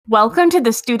Welcome to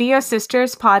the Studio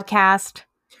Sisters podcast.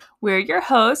 We're your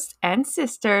hosts and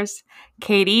sisters,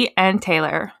 Katie and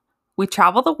Taylor. We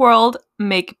travel the world,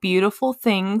 make beautiful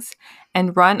things,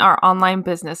 and run our online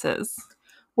businesses.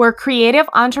 We're creative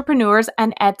entrepreneurs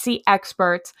and Etsy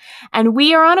experts, and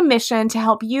we are on a mission to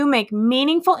help you make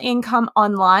meaningful income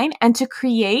online and to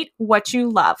create what you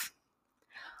love.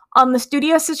 On the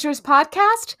Studio Sisters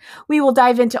podcast, we will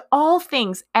dive into all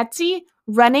things Etsy,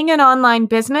 running an online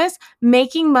business,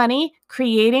 making money,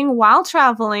 creating while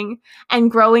traveling,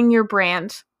 and growing your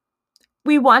brand.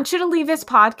 We want you to leave this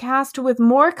podcast with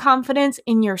more confidence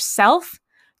in yourself,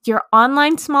 your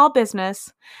online small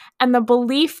business, and the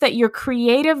belief that your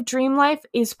creative dream life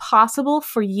is possible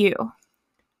for you.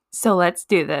 So let's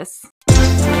do this.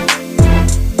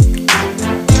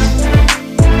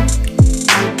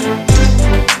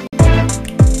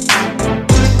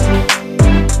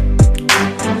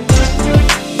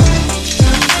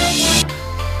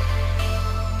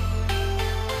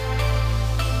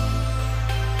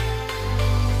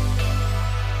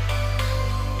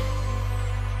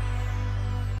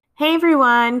 Hey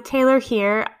everyone, Taylor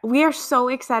here. We are so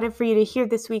excited for you to hear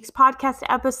this week's podcast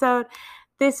episode.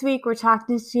 This week we're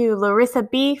talking to Larissa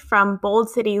B. from Bold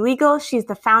City Legal. She's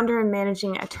the founder and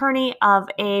managing attorney of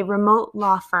a remote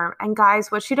law firm. And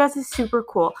guys, what she does is super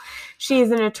cool. She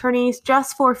is an attorney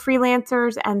just for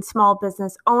freelancers and small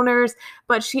business owners,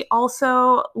 but she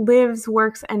also lives,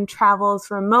 works, and travels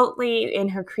remotely in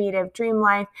her creative dream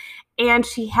life. And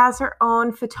she has her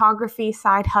own photography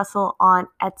side hustle on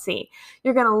Etsy.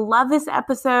 You're going to love this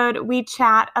episode. We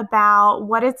chat about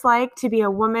what it's like to be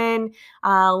a woman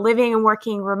living and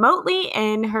working remotely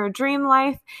in her dream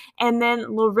life. And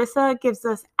then Larissa gives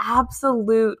us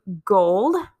absolute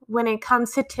gold when it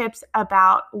comes to tips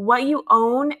about what you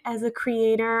own as a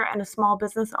creator and a small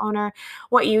business owner,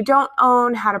 what you don't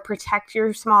own, how to protect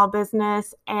your small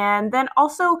business, and then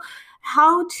also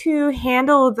how to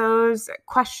handle those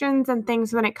questions and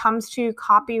things when it comes to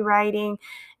copywriting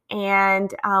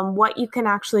and what you can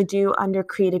actually do under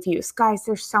creative use. Guys,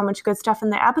 there's so much good stuff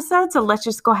in the episode, so let's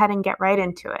just go ahead and get right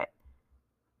into it.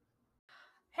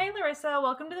 Hey, Larissa,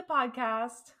 welcome to the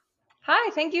podcast. Hi,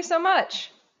 thank you so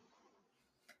much.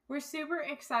 We're super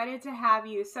excited to have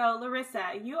you. So, Larissa,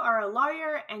 you are a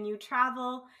lawyer and you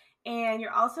travel and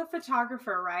you're also a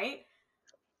photographer, right?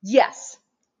 Yes.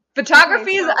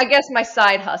 Photography is, I guess, my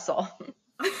side hustle.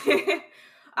 I think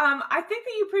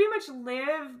that you pretty much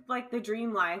live like the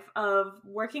dream life of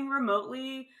working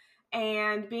remotely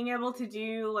and being able to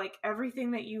do like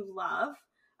everything that you love.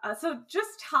 So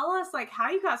just tell us like how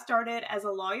you got started as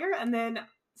a lawyer. And then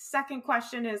second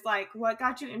question is like, what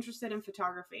got you interested in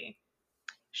photography?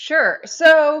 Sure.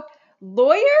 So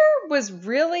lawyer was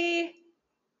really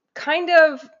kind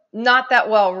of not that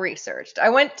well researched. I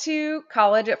went to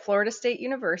college at Florida State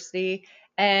University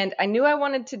and I knew I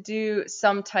wanted to do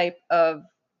some type of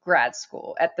grad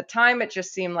school. At the time, it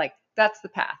just seemed like that's the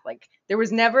path. Like there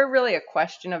was never really a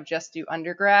question of just do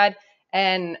undergrad.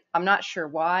 And I'm not sure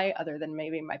why, other than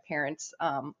maybe my parents'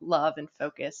 love and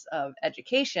focus of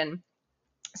education.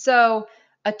 So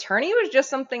attorney was just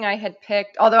something I had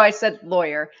picked, although I said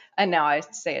lawyer and now I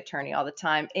say attorney all the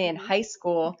time in high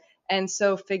school. And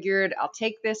so figured I'll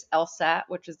take this LSAT,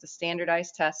 which is the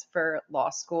standardized test for law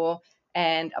school,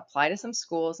 and apply to some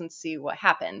schools and see what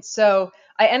happens. So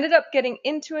I ended up getting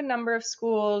into a number of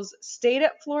schools, stayed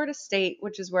at Florida State,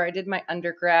 which is where I did my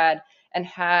undergrad, and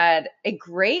had a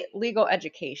great legal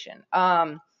education.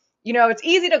 It's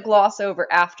easy to gloss over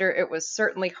after. It was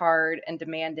certainly hard and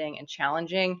demanding and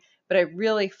challenging, but I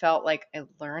really felt like I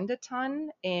learned a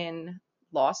ton in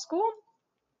law school.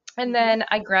 And then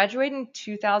I graduated in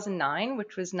 2009,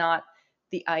 which was not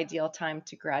the ideal time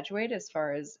to graduate as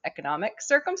far as economic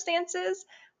circumstances.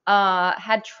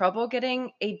 Had trouble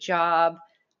getting a job,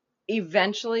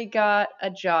 eventually got a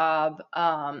job,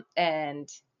 and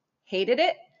hated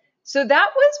it. So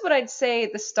that was what I'd say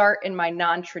the start in my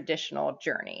non-traditional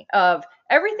journey of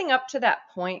everything up to that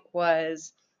point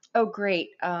was, oh, great,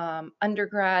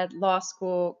 undergrad, law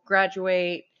school,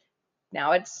 graduate.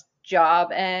 Now it's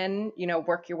job and,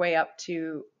 work your way up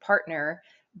to partner.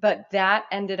 But that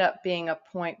ended up being a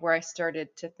point where I started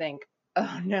to think,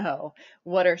 oh no,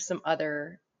 what are some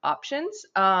other options?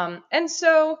 And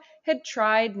so had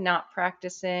tried not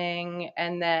practicing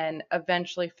and then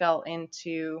eventually fell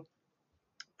into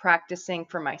practicing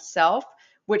for myself,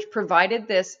 which provided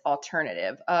this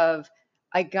alternative of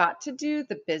I got to do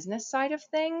the business side of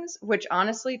things, which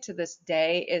honestly to this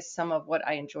day is some of what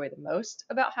I enjoy the most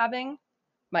about having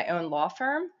my own law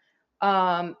firm.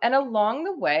 And along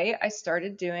the way, I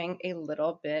started doing a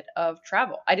little bit of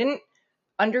travel. I didn't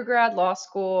undergrad, law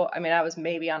school, I mean, I was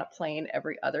maybe on a plane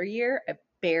every other year. I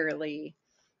barely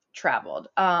traveled.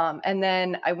 And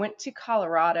then I went to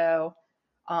Colorado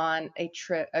on a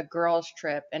trip, a girls'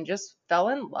 trip, and just fell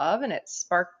in love, and it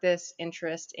sparked this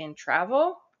interest in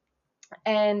travel.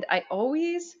 And I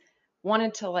always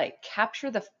wanted to like capture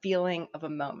the feeling of a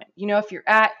moment. You know, if you're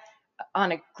at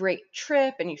on a great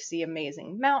trip and you see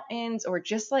amazing mountains or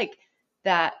just like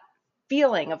that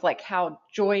feeling of like how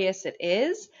joyous it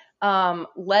is,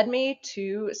 led me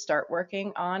to start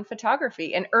working on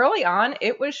photography. And early on,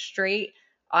 it was straight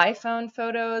iPhone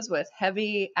photos with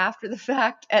heavy after the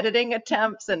fact editing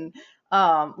attempts. And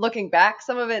looking back,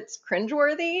 some of it's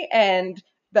cringeworthy. And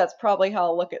that's probably how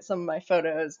I'll look at some of my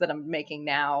photos that I'm making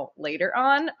now later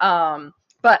on.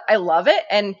 But I love it.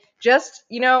 And just,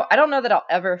 you know, I don't know that I'll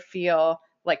ever feel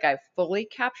like I've fully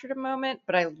captured a moment,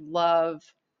 but I love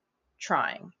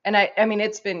trying. And I mean,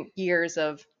 it's been years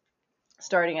of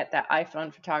starting at that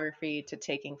iPhone photography to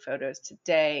taking photos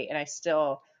today, and I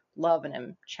still love and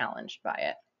am challenged by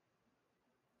it.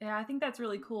 Yeah, I think that's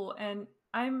really cool. And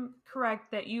I'm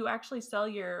correct that you actually sell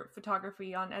your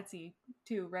photography on Etsy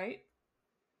too, right?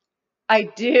 I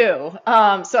do.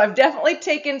 So I've definitely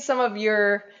taken some of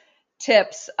your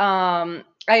tips. I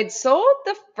had sold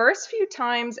the first few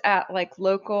times at like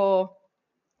local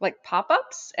like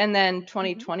pop-ups, and then Mm-hmm.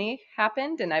 2020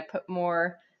 happened and I put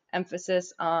more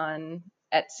emphasis on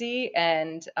Etsy.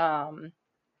 And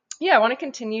yeah, I want to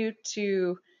continue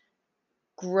to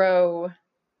grow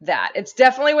that. It's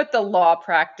definitely with the law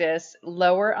practice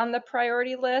lower on the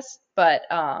priority list, but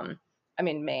I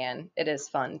mean, man, it is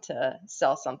fun to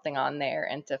sell something on there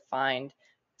and to find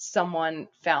someone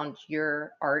found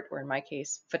your art, or in my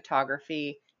case,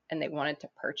 photography, and they wanted to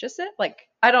purchase it. Like,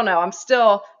 I don't know, I'm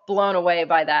still blown away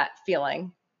by that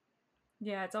feeling.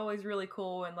 Yeah, it's always really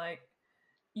cool when like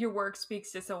your work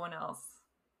speaks to someone else.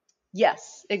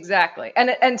 Yes, exactly.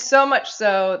 And so much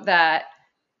so that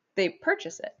they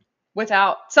purchase it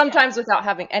without Yeah. sometimes without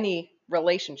having any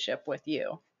relationship with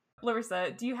you.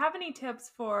 Larissa, do you have any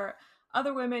tips for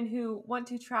other women who want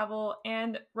to travel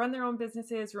and run their own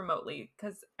businesses remotely?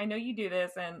 Because I know you do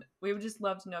this, and we would just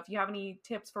love to know if you have any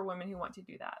tips for women who want to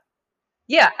do that.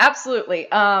 Yeah, absolutely.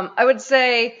 I would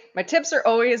say my tips are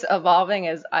always evolving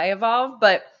as I evolve,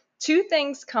 but two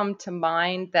things come to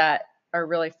mind that are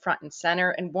really front and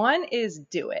center. And one is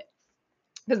do it.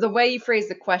 Because the way you phrase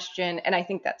the question, and I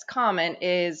think that's common,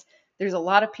 is there's a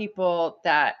lot of people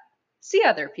that see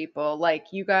other people like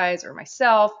you guys or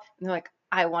myself, and they're like,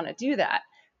 I want to do that.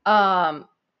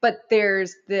 But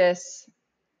there's this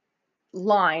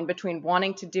line between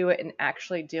wanting to do it and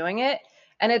actually doing it.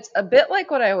 And it's a bit like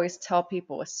what I always tell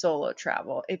people with solo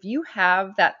travel. If you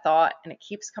have that thought and it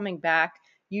keeps coming back,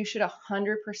 you should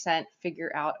 100%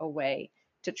 figure out a way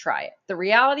to try it. The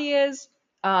reality is,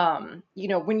 you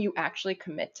know, when you actually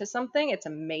commit to something, it's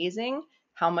amazing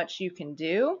how much you can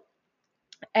do.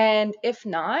 And if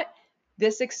not,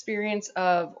 this experience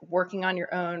of working on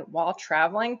your own while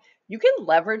traveling, you can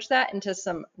leverage that into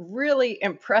some really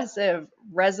impressive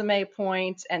resume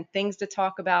points and things to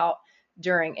talk about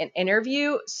during an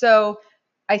interview. So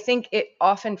I think it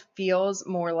often feels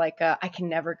more like a I can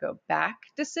never go back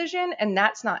decision. And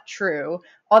that's not true.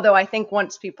 Although I think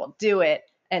once people do it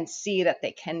and see that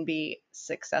they can be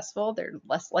successful, they're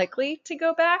less likely to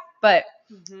go back. But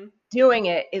Mm-hmm. doing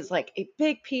it is like a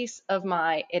big piece of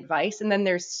my advice. And then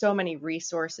there's so many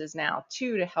resources now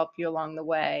too to help you along the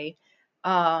way.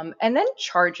 And then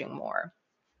charging more,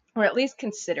 or at least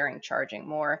considering charging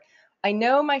more. I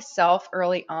know myself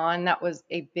early on, that was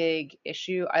a big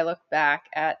issue. I look back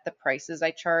at the prices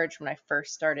I charged when I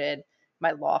first started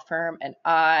my law firm, and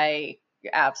I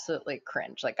absolutely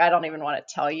cringe. Like, I don't even want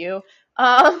to tell you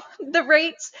the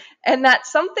rates. And that's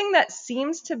something that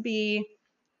seems to be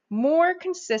more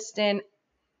consistent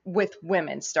with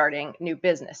women starting new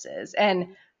businesses.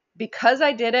 And because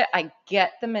I did it, I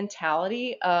get the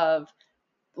mentality of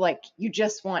like you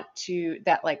just want to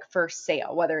that like first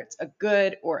sale, whether it's a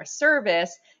good or a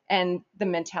service. And the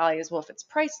mentality is, well, if it's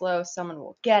price low, someone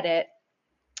will get it.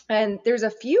 And there's a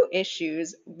few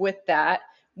issues with that.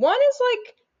 One is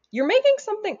like you're making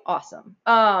something awesome.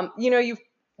 You know, you've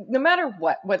no matter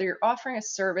what, whether you're offering a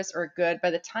service or a good,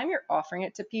 by the time you're offering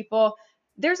it to people,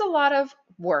 there's a lot of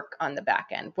work on the back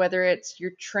end, whether it's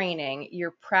your training,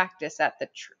 your practice at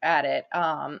at it.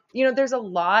 You know, there's a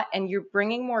lot, and you're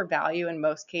bringing more value in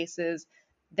most cases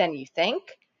than you think.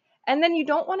 And then you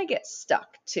don't want to get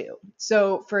stuck too.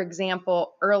 So, for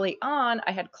example, early on,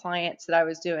 I had clients that I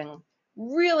was doing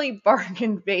really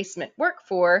bargain basement work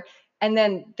for, and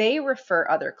then they refer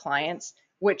other clients,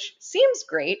 which seems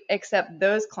great, except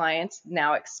those clients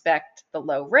now expect the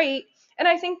low rate. And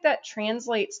I think that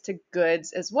translates to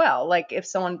goods as well. Like if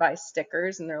someone buys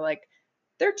stickers and they're like,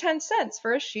 they're 10 cents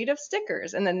for a sheet of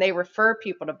stickers, and then they refer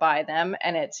people to buy them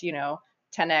and it's,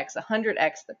 10x,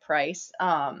 100x the price.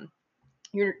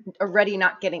 You're already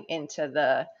not getting into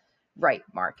the right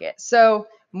market. So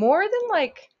more than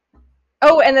like,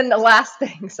 oh, and then the last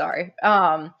thing, sorry,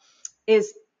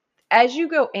 is as you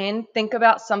go in, think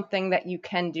about something that you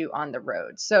can do on the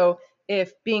road. So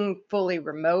if being fully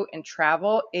remote and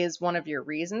travel is one of your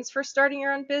reasons for starting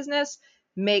your own business,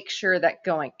 make sure that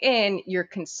going in, you're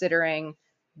considering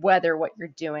whether what you're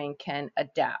doing can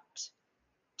adapt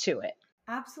to it.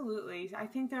 Absolutely. I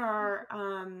think there are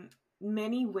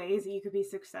many ways that you could be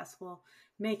successful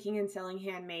making and selling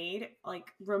handmade, like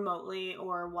remotely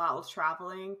or while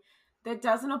traveling. That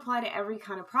doesn't apply to every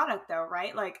kind of product, though,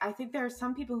 right? Like, I think there are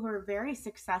some people who are very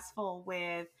successful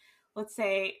with, let's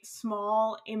say,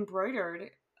 small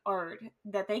embroidered art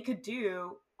that they could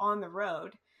do on the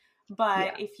road.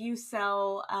 But Yeah. if you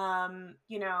sell,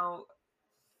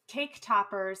 cake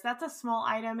toppers, that's a small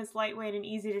item, it's lightweight and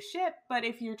easy to ship, but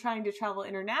if you're trying to travel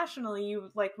internationally,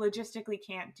 you like logistically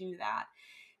can't do that.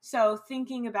 So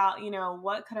thinking about,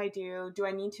 what could I do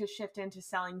I need to shift into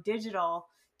selling digital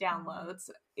downloads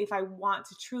if I want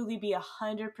to truly be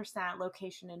 100%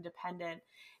 location independent?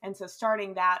 And so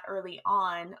starting that early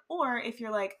on, or if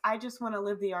you're like, I just want to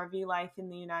live the RV life in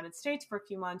the United States for a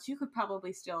few months, you could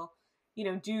probably still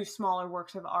do smaller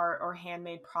works of art or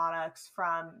handmade products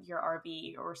from your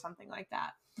RV or something like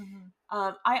that.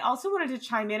 I also wanted to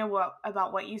chime in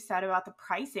about what you said about the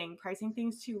pricing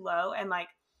things too low, and like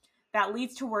that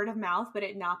leads to word of mouth, but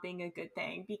it not being a good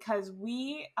thing, because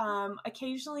we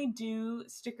occasionally do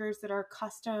stickers that are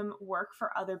custom work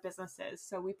for other businesses.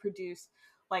 So we produce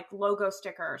like logo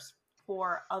stickers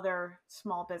for other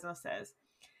small businesses.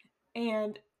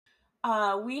 And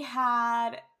we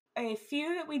had a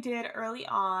few that we did early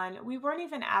on. We weren't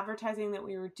even advertising that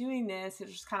we were doing this. It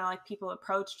was just kind of like people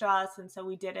approached us. And so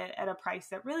we did it at a price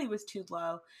that really was too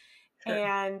low. Sure.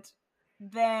 And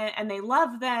they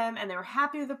loved them and they were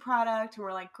happy with the product. And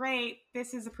we're like, great,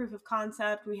 this is a proof of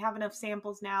concept. We have enough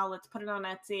samples now. Let's put it on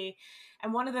Etsy.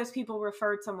 And one of those people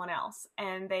referred someone else,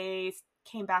 and they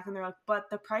came back and they're like, but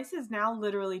the price is now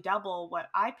literally double what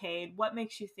I paid. What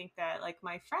makes you think that like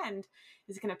my friend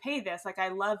is going to pay this? Like, I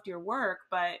loved your work,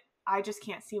 but I just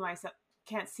can't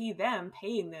see them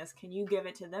paying this. Can you give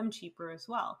it to them cheaper as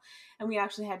well? And we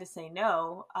actually had to say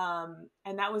no.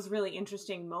 And that was really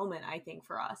interesting moment, I think,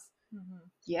 for us.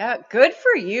 Yeah, good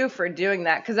for you for doing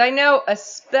that. Because I know,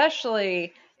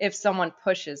 especially if someone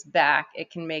pushes back,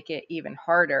 it can make it even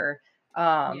harder.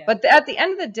 But at the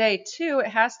end of the day, too, it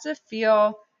has to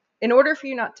feel, in order for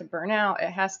you not to burn out,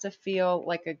 it has to feel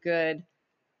like a good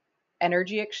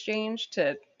energy exchange,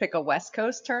 to pick a West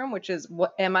Coast term, which is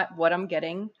what I'm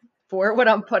getting for what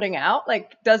I'm putting out.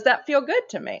 Like, does that feel good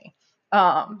to me?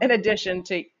 In addition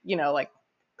to, like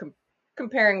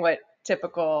comparing what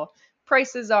typical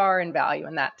prices are and value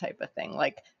and that type of thing.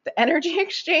 Like the energy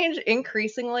exchange,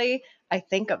 increasingly, I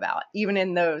think about even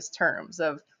in those terms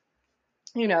of,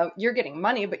 you're getting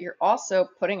money, but you're also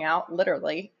putting out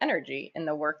literally energy in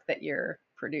the work that you're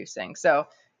producing. So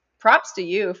props to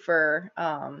you for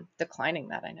declining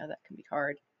that. I know that can be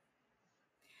hard.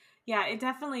 Yeah, it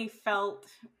definitely felt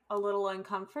a little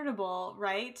uncomfortable,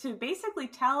 right? To basically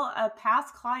tell a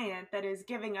past client that is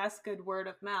giving us good word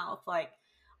of mouth, like,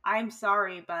 I'm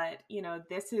sorry, but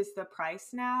this is the price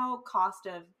now. Cost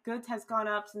of goods has gone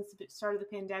up since the start of the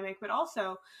pandemic, but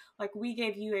also like we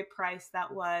gave you a price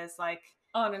that was like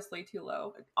honestly too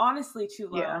low.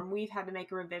 Yeah. And we've had to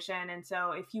make a revision. And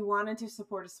so if you wanted to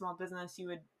support a small business, you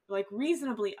would like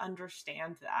reasonably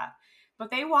understand that.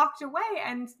 But they walked away,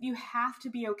 and you have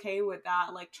to be okay with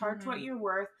that. Like, charge what you're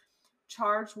worth,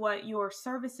 charge what your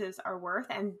services are worth,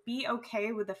 and be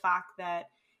okay with the fact that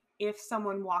if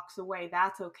someone walks away,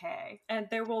 that's okay. And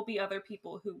there will be other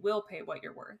people who will pay what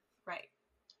you're worth. Right.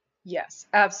 Yes,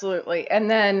 absolutely. And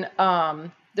then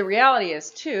the reality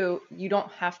is, too, you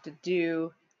don't have to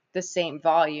do the same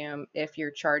volume if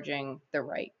you're charging the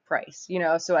right price.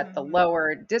 So at the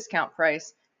lower discount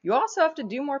price, you also have to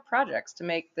do more projects to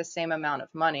make the same amount of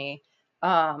money.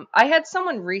 I had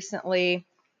someone recently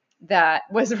that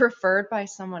was referred by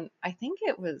someone, I think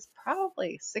it was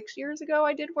probably 6 years ago,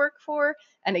 I did work for.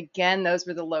 And again, those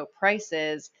were the low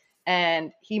prices.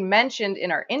 And he mentioned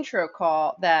in our intro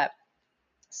call that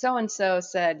so-and-so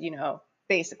said,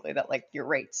 basically that like your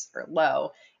rates are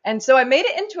low. And so I made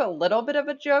it into a little bit of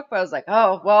a joke, but I was like,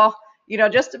 oh, well,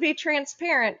 just to be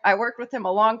transparent, I worked with him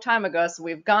a long time ago, so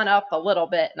we've gone up a little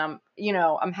bit, and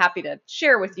I'm happy to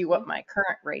share with you what my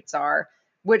current rates are,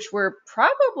 which were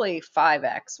probably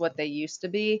 5x what they used to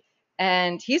be.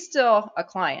 and he's still a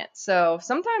client. So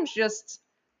sometimes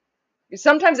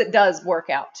it does work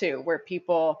out too, where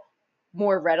people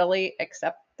more readily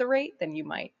accept the rate than you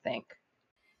might think.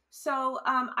 So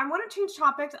I want to change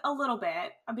topics a little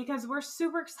bit because we're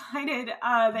super excited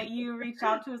that you reached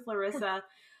out to us, Larissa,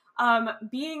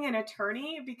 being an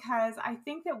attorney, because I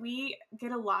think that we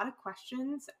get a lot of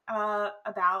questions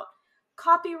about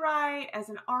copyright as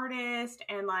an artist,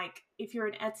 and like if you're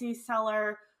an Etsy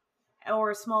seller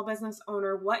or a small business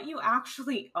owner, what you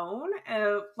actually own,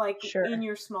 Sure. in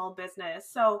your small business.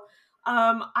 So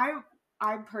I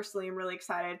personally am really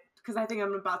excited because I think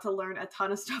I'm about to learn a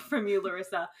ton of stuff from you,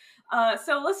 Larissa.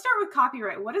 So let's start with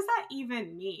copyright. What does that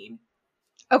even mean?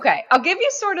 Okay, I'll give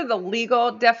you sort of the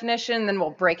legal definition, then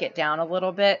we'll break it down a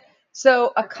little bit.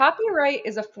 So, a copyright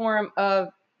is a form of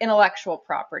intellectual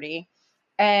property,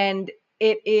 and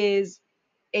it is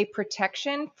a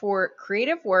protection for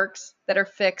creative works that are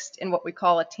fixed in what we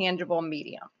call a tangible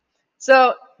medium.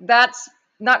 So, that's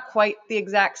not quite the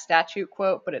exact statute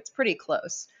quote, but it's pretty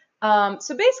close.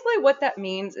 So, basically, what that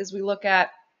means is we look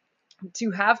at,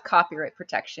 to have copyright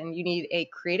protection, you need a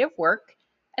creative work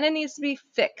and it needs to be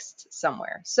fixed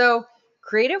somewhere. So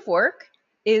creative work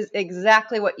is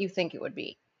exactly what you think it would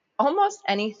be. Almost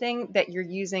anything that you're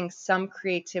using some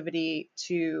creativity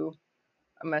to,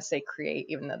 I'm going to say create,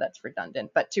 even though that's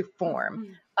redundant, but to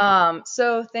form.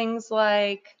 So things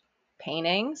like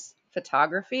paintings,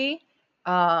 photography,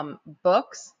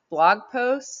 books, blog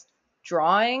posts,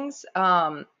 drawings,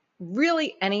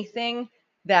 really anything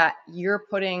that you're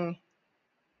putting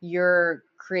your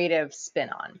creative spin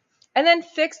on. And then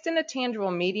fixed in a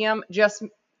tangible medium, just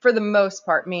for the most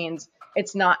part, means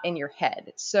it's not in your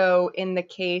head. So in the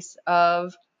case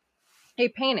of a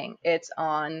painting, it's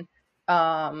on,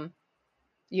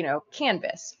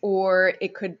 canvas, or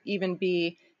it could even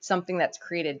be something that's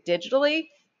created digitally.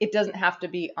 It doesn't have to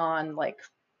be on like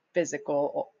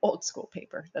physical old school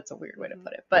paper. That's a weird way to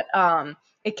put it, but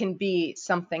it can be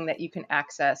something that you can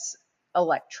access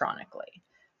electronically.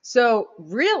 So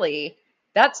really,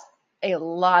 that's a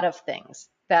lot of things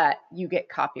that you get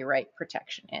copyright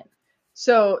protection in.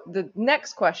 So the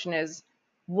next question is,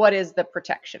 what is the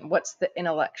protection? What's the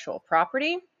intellectual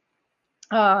property?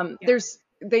 There's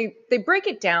they break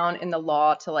it down in the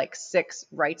law to like 6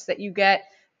 rights that you get,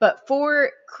 but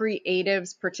for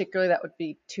creatives particularly that would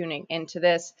be tuning into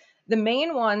this, the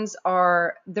main ones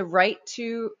are the right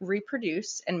to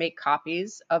reproduce and make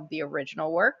copies of the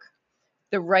original work,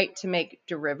 the right to make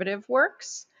derivative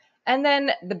works, and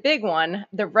then the big one,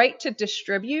 the right to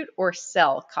distribute or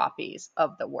sell copies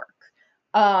of the work.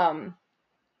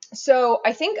 So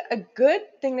I think a good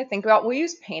thing to think about, we'll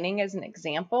use painting as an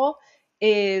example,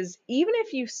 is even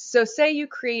if say you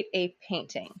create a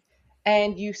painting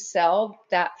and you sell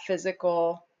that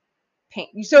physical paint.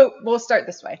 So we'll start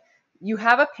this way. You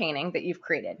have a painting that you've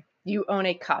created. You own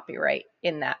a copyright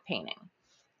in that painting.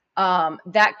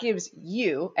 That gives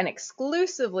you, and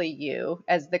exclusively you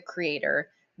as the creator,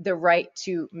 the right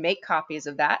to make copies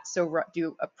of that. So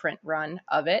do a print run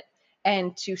of it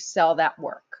and to sell that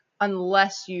work,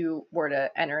 unless you were to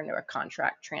enter into a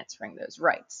contract transferring those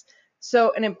rights.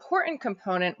 So an important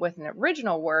component with an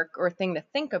original work, or thing to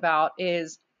think about,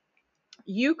 is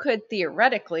you could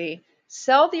theoretically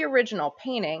sell the original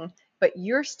painting, but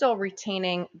you're still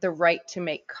retaining the right to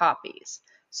make copies.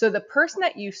 So the person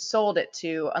that you sold it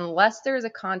to, unless there's a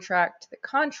contract to the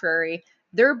contrary,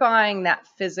 they're buying that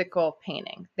physical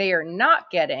painting. They are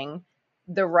not getting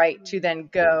the right to then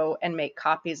go and make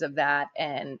copies of that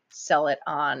and sell it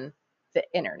on the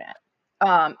internet.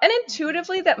 And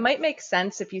intuitively, that might make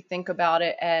sense if you think about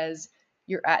it as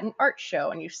you're at an art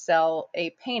show and you sell a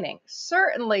painting.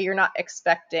 Certainly, you're not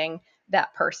expecting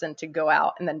that person to go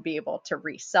out and then be able to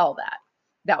resell that.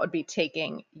 That would be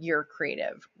taking your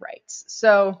creative rights.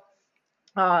 So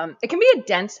it can be a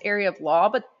dense area of law,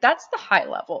 but that's the high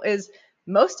level. Is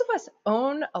most of us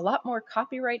own a lot more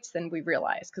copyrights than we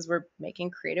realize because we're making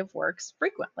creative works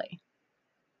frequently.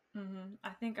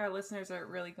 I think our listeners are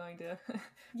really going to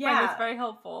find this very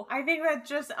helpful. I think that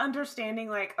just understanding,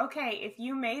 like, okay, if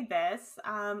you made this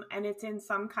and it's in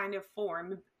some kind of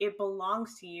form, it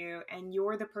belongs to you and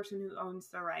you're the person who owns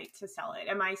the right to sell it.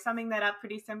 Am I summing that up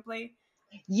pretty simply?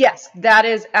 Yes, that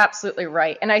is absolutely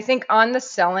right. And I think on the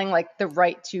selling, like the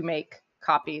right to make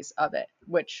copies of it,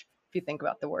 which if you think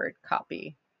about the word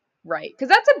copy, right, because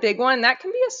that's a big one. That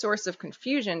can be a source of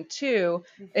confusion too.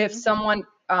 If someone,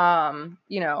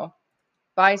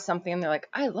 buys something and they're like,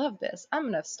 I love this, I'm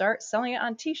going to start selling it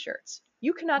on t-shirts.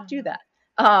 You cannot do that.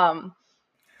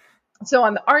 So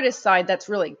on the artist side, that's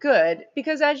really good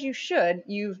because as you should,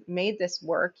 you've made this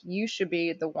work. You should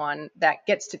be the one that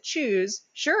gets to choose.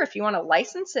 Sure, if you want to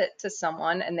license it to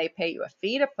someone and they pay you a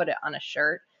fee to put it on a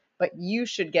shirt, but you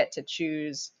should get to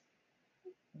choose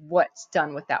what's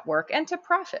done with that work and to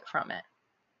profit from it.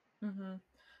 Mm-hmm.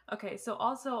 Okay, so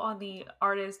also on the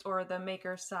artist or the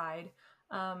maker side,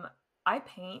 I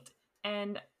paint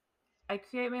and I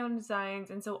create my own designs,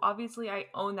 and so obviously I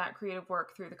own that creative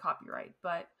work through the copyright,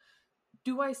 but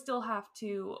do I still have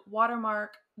to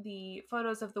watermark the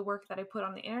photos of the work that I put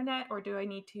on the internet, or do I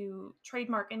need to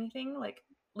trademark anything? Like,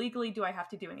 legally, do I have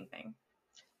to do anything?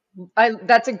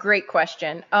 That's a great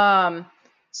question.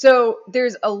 So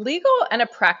there's a legal and a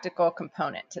practical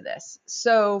component to this.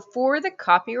 So for the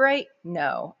copyright,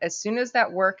 no. As soon as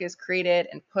that work is created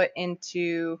and put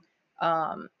into,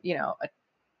 a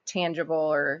tangible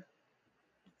or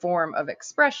form of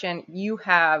expression, you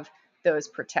have those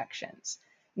protections.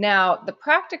 Now, the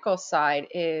practical side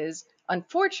is,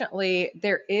 unfortunately,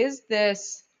 there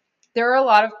are a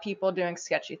lot of people doing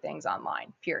sketchy things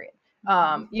online, period.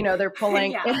 They're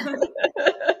pulling, and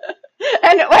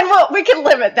we can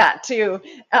limit that to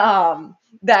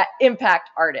that impact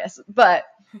artists, but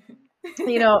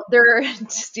they're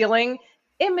stealing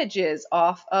images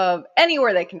off of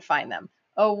anywhere they can find them,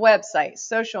 a website,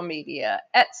 social media,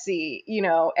 Etsy,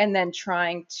 and then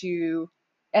trying to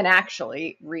and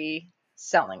actually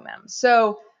reselling them.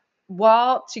 So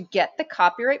while to get the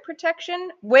copyright protection,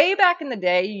 way back in the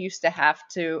day, you used to have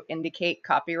to indicate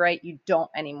copyright. You don't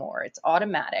anymore. It's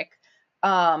automatic.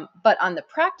 But on the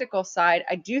practical side,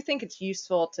 I do think it's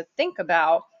useful to think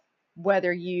about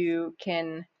whether you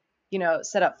can,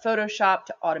 set up Photoshop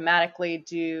to automatically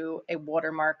do a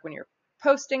watermark when you're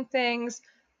posting things,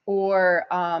 or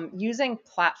using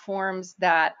platforms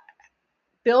that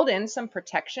build in some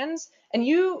protections. And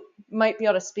you might be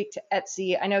able to speak to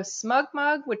Etsy. I know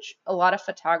SmugMug, which a lot of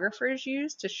photographers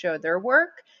use to show their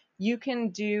work, you can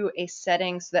do a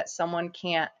setting so that someone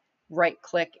can't right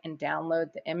click and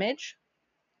download the image.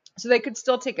 So they could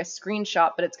still take a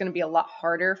screenshot, but it's going to be a lot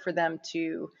harder for them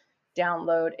to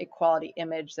download a quality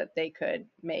image that they could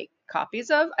make copies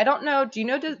of. I don't know. Do you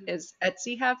know, does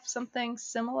Etsy have something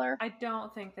similar? I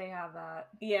don't think they have that.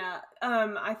 Yeah,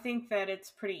 I think that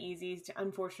it's pretty easy,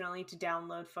 unfortunately, to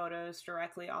download photos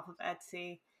directly off of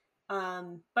Etsy.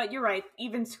 But you're right,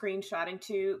 even screenshotting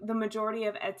too, the majority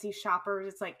of Etsy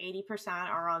shoppers, it's like 80%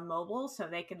 are on mobile, so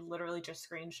they could literally just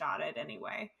screenshot it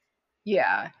anyway.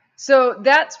 Yeah. So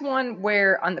that's one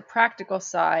where on the practical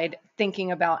side,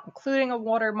 thinking about including a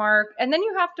watermark, and then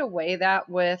you have to weigh that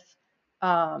with,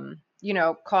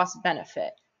 cost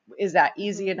benefit. Is that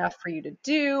easy enough for you to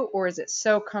do, or is it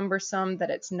so cumbersome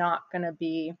that it's not going to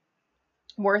be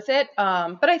worth it?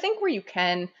 But I think where you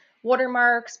can,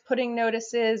 watermarks, putting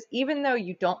notices, even though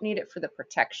you don't need it for the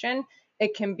protection,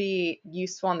 it can be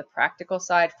useful on the practical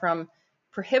side from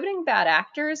prohibiting bad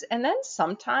actors. And then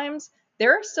sometimes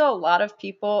there are still a lot of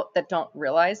people that don't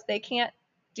realize they can't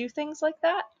do things like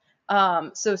that.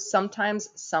 So sometimes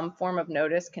some form of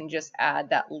notice can just add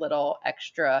that little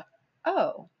extra,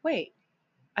 oh, wait,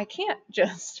 I can't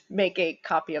just make a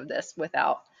copy of this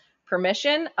without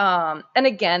permission. And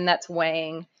again, that's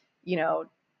weighing,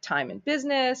 time in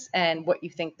business and what you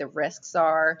think the risks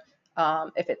are.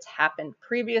 If it's happened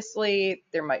previously,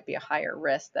 there might be a higher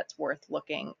risk that's worth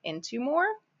looking into more.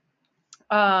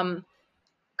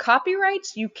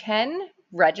 Copyrights you can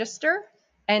register,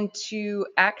 and to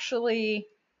actually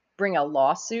bring a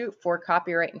lawsuit for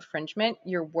copyright infringement,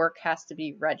 your work has to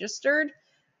be registered.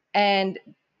 And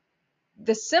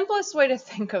the simplest way to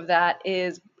think of that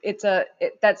is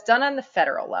that's done on the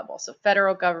federal level. So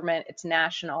federal government, it's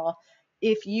national.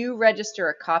 If you register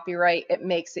a copyright, it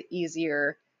makes it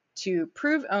easier to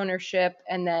prove ownership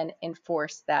and then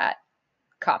enforce that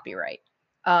copyright.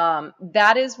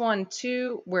 That is one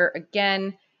too, where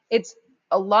again, it's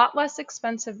a lot less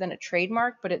expensive than a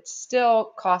trademark, but it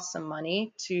still costs some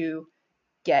money to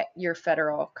get your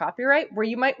federal copyright, where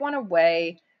you might want to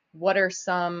weigh what are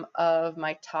some of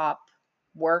my top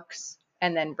works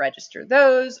and then register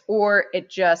those, or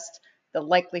the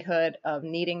likelihood of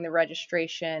needing the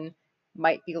registration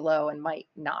might be low and might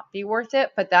not be worth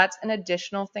it. But that's an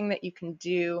additional thing that you can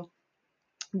do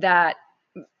that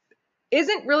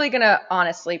isn't really going to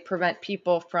honestly prevent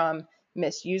people from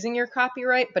misusing your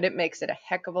copyright, but it makes it a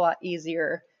heck of a lot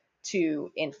easier to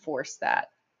enforce that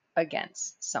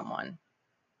against someone.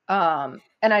 And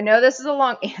I know this is a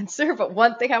long answer, but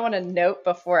one thing I want to note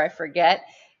before I forget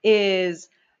is,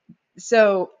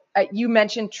 so you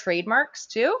mentioned trademarks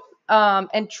too.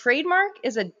 And trademark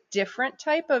is a different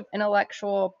type of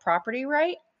intellectual property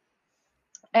right.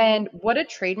 And what a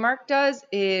trademark does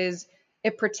is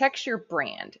it protects your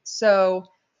brand. So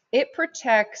it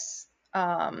protects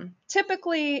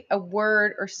typically a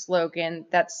word or slogan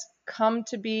that's come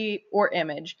to be, or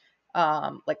image,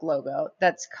 like logo,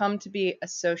 that's come to be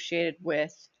associated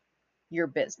with your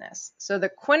business. So the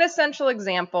quintessential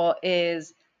example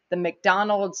is the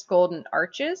McDonald's Golden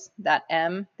Arches, that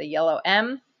M, the yellow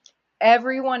M.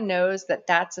 Everyone knows that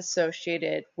that's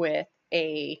associated with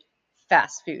a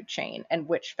fast food chain, and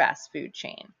which fast food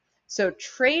chain. So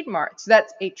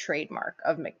that's a trademark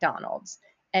of McDonald's,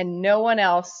 and no one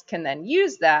else can then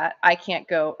use that. I can't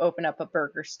go open up a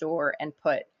burger store and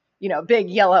put, big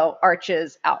yellow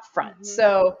arches out front. Mm-hmm.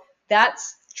 So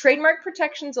that's trademark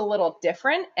protection's a little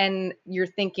different, and you're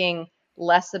thinking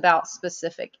less about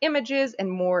specific images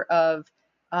and more of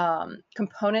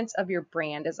components of your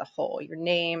brand as a whole, your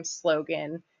name,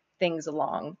 slogan, things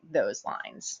along those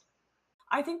lines.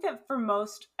 I think that for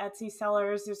most Etsy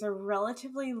sellers, there's a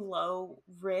relatively low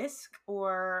risk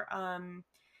or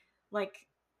like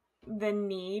the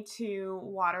need to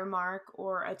watermark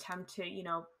or attempt to,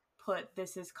 put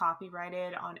this is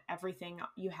copyrighted on everything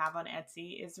you have on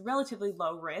Etsy is relatively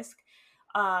low risk.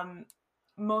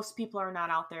 Most people are not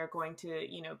out there going to,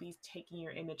 be taking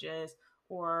your images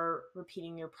or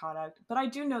repeating your product. But I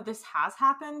do know this has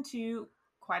happened to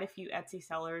quite a few Etsy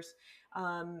sellers.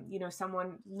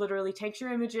 Someone literally takes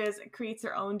your images, creates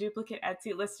their own duplicate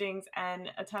Etsy listings,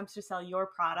 and attempts to sell your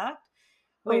product.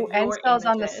 And sells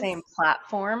on the same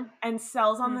platform. And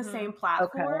sells on the same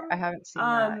platform. Okay, I haven't seen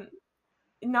that.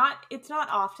 It's not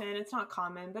often, it's not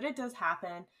common, but it does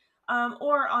happen.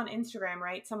 Or on Instagram,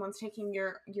 right? Someone's taking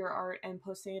your art and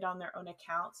posting it on their own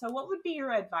account. So what would be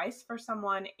your advice for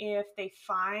someone if they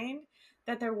find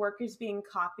that their work is being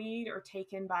copied or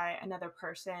taken by another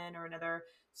person or another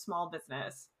small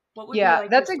business? What would be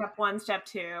like your step one, step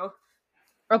two?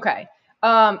 Okay.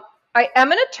 I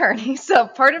am an attorney, so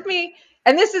part of me,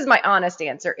 and this is my honest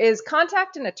answer, is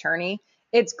contact an attorney.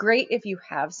 It's great if you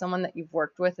have someone that you've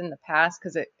worked with in the past,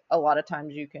 because a lot of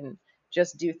times you can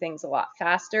just do things a lot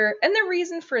faster. And the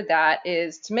reason for that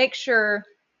is to make sure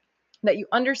that you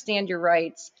understand your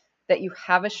rights, that you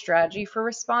have a strategy for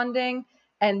responding.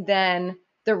 And then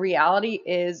the reality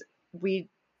is we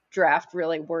draft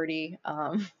really wordy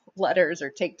letters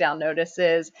or takedown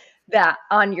notices that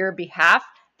on your behalf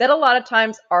that a lot of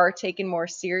times are taken more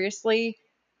seriously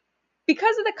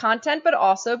because of the content, but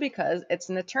also because it's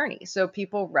an attorney. So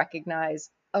people recognize,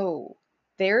 oh,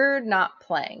 they're not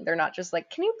playing. They're not just like,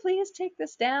 can you please take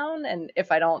this down? And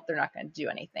if I don't, they're not going to do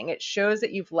anything. It shows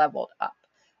that you've leveled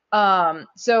up.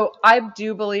 So I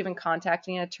do believe in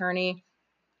contacting an attorney.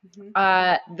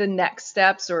 Mm-hmm. The next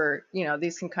steps, or,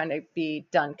 these can kind of be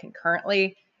done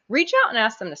concurrently. Reach out and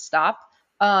ask them to stop.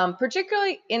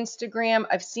 Particularly Instagram,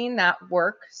 I've seen that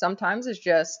work. Sometimes it's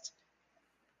just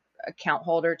account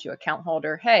holder to account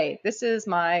holder. Hey, this is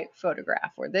my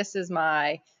photograph, or this is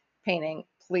my painting.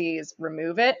 Please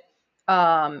remove it.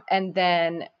 And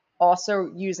then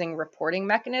also using reporting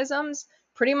mechanisms.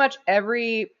 Pretty much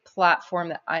every platform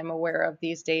that I'm aware of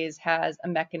these days has a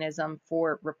mechanism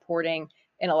for reporting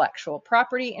intellectual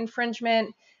property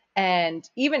infringement. And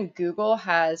even Google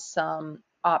has some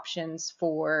options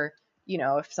for,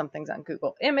 if something's on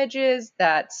Google Images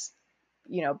that's,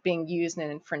 being used in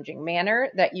an infringing manner,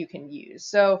 that you can use.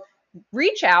 So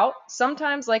reach out.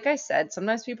 Sometimes, like I said,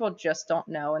 sometimes people just don't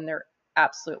know, and they're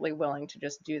absolutely willing to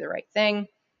just do the right thing,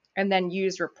 and then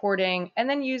use reporting, and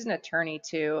then use an attorney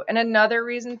too. And another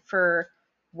reason for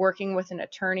working with an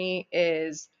attorney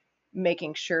is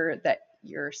making sure that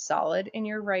you're solid in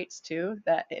your rights too,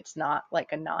 that it's not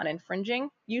like a non-infringing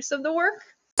use of the work.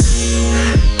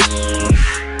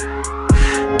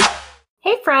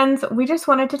 Hey friends, we just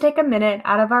wanted to take a minute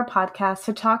out of our podcast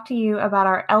to talk to you about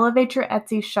our Elevate Your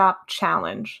Etsy Shop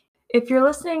Challenge. If you're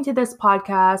listening to this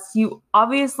podcast, you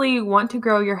obviously want to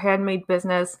grow your handmade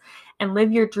business and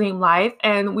live your dream life,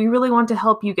 and we really want to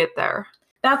help you get there.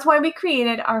 That's why we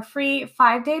created our free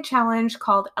 5-day challenge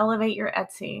called Elevate Your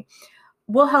Etsy.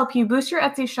 We'll help you boost your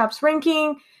Etsy shop's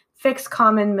ranking, fix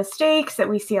common mistakes that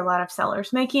we see a lot of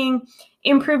sellers making,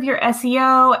 improve your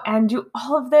SEO, and do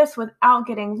all of this without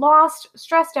getting lost,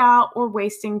 stressed out, or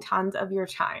wasting tons of your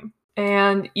time.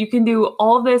 And you can do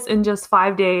all this in just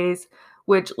 5 days,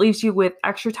 which leaves you with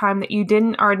extra time that you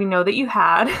didn't already know that you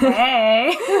had.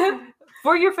 Hey!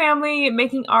 For your family,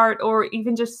 making art, or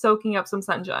even just soaking up some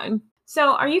sunshine.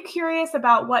 So are you curious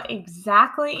about what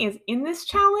exactly is in this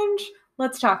challenge?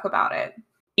 Let's talk about it.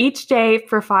 Each day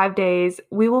for 5 days,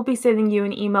 we will be sending you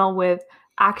an email with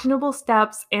actionable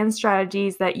steps and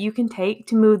strategies that you can take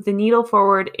to move the needle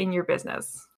forward in your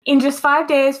business. In just 5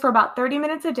 days, for about 30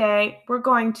 minutes a day, we're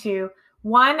going to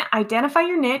One, identify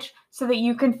your niche so that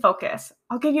you can focus.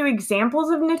 I'll give you examples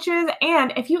of niches,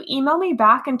 and if you email me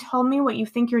back and tell me what you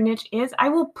think your niche is, I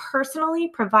will personally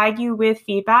provide you with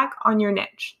feedback on your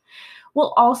niche.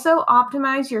 We'll also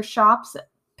optimize your shop's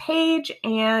page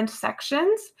and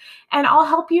sections, and I'll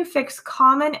help you fix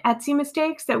common Etsy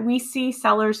mistakes that we see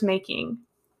sellers making.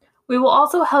 We will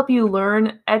also help you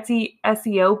learn Etsy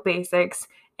SEO basics.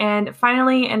 And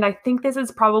finally, and I think this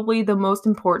is probably the most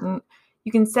important,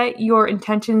 you can set your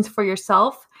intentions for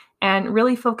yourself and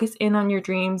really focus in on your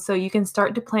dreams so you can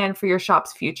start to plan for your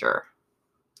shop's future.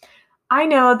 I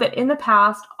know that in the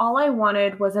past, all I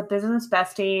wanted was a business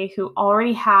bestie who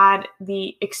already had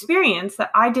the experience that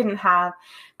I didn't have,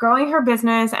 growing her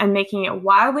business and making it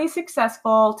wildly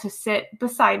successful, to sit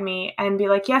beside me and be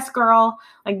like, yes, girl,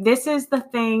 like this is the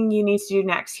thing you need to do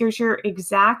next. Here's your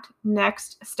exact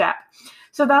next step.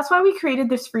 So that's why we created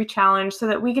this free challenge, so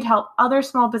that we could help other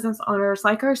small business owners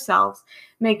like ourselves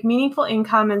make meaningful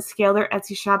income and scale their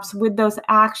Etsy shops with those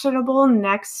actionable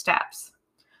next steps.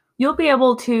 You'll be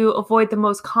able to avoid the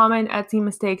most common Etsy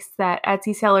mistakes that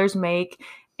Etsy sellers make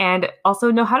and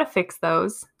also know how to fix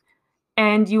those.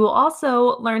 And you will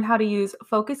also learn how to use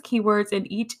focus keywords in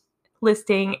each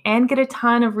listing and get a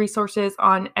ton of resources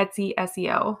on Etsy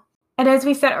SEO. And as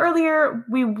we said earlier,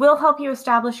 we will help you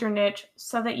establish your niche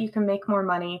so that you can make more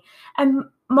money. And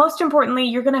most importantly,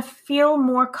 you're going to feel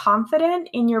more confident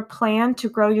in your plan to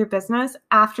grow your business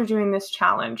after doing this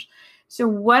challenge. So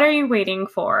what are you waiting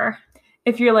for?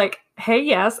 If you're like, hey,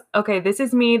 yes, okay, this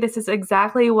is me, this is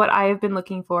exactly what I have been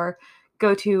looking for,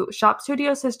 go to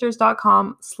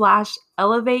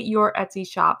shopstudiosisters.com/elevate your Etsy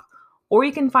shop, or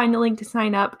you can find a link to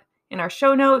sign up in our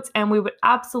show notes, and we would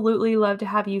absolutely love to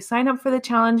have you sign up for the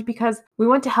challenge because we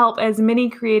want to help as many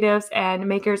creatives and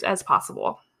makers as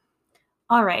possible.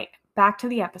 All right, back to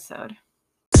the episode.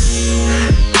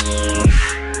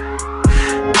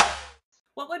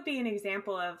 What would be an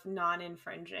example of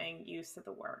non-infringing use of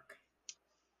the work?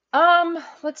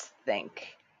 Let's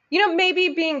think. Maybe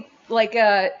being like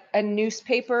a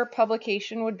newspaper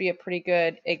publication would be a pretty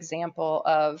good example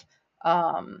of,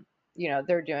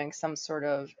 they're doing some sort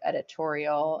of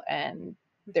editorial and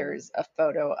there's a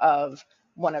photo of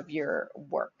one of your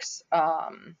works.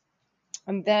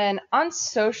 And then on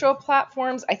social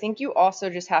platforms, I think you also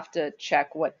just have to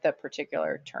check what the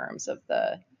particular terms of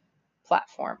the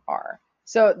platform are.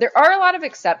 So there are a lot of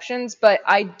exceptions, but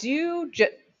I do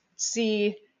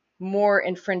see more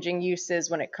infringing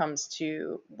uses when it comes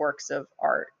to works of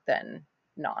art than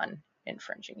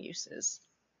non-infringing uses.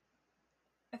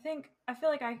 I feel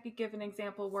like I could give an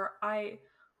example where I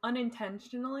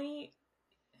unintentionally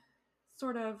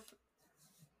sort of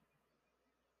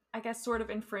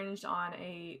infringed on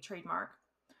a trademark.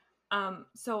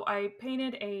 So I'm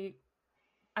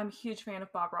a huge fan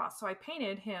of Bob Ross. So I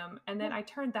painted him and then I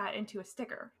turned that into a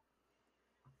sticker.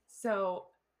 So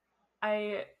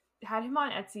I had him on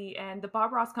Etsy, and the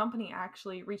Bob Ross company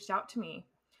actually reached out to me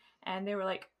and they were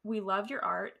like, we loved your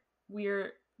art.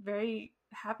 We're very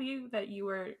happy that you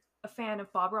were a fan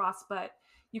of Bob Ross, but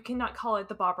you cannot call it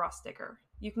the Bob Ross sticker.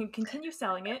 You can continue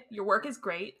selling it. Your work is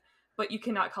great, but you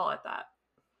cannot call it that.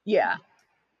 Yeah.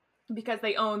 Because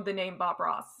they own the name Bob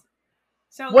Ross.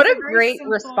 So what a great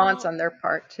response on their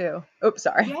part too. Oops,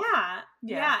 sorry.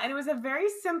 Yeah. And it was a very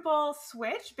simple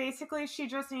switch. Basically, she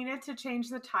just needed to change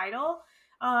the title.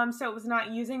 So it was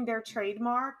not using their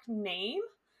trademark name.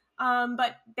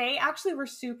 But they actually were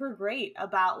super great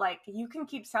about, like, you can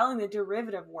keep selling the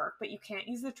derivative work, but you can't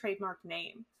use the trademark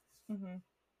name. Mm-hmm.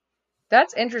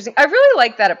 That's interesting. I really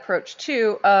like that approach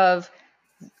too of,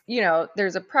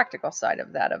 there's a practical side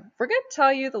of that. Of, we're going to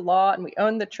tell you the law and we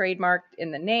own the trademark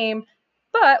in the name,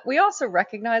 but we also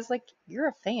recognize, like, you're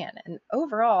a fan, and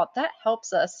overall that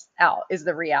helps us out is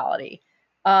the reality.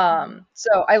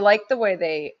 So I like the way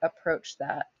they approach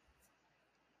that.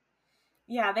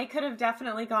 Yeah, they could have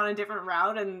definitely gone a different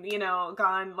route and,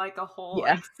 gone like a whole,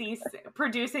 like, cease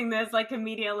producing this, like,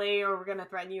 immediately, or we're going to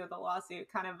threaten you with a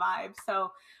lawsuit kind of vibe.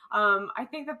 So I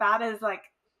think that is, like,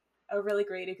 a really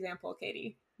great example,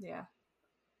 Katie. Yeah.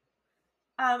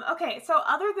 Okay, so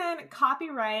other than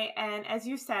copyright and, as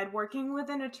you said, working with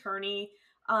an attorney,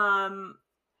 and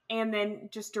then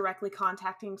just directly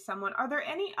contacting someone, are there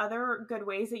any other good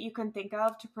ways that you can think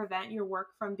of to prevent your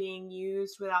work from being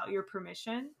used without your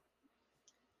permission?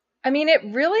 I mean, it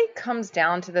really comes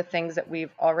down to the things that we've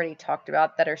already talked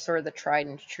about that are sort of the tried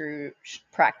and true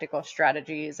practical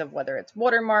strategies of whether it's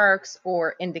watermarks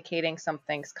or indicating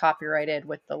something's copyrighted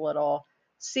with the little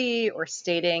C or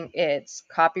stating it's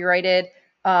copyrighted.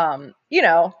 The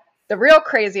real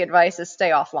crazy advice is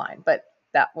stay offline, but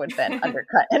that would then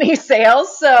undercut any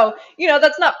sales. So,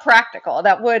 that's not practical.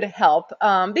 That would help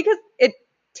because it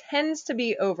tends to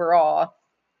be overall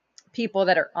people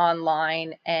that are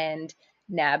online and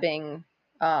nabbing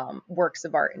works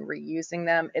of art and reusing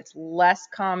them. It's less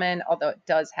common, although it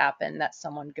does happen, that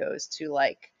someone goes to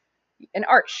like an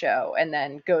art show and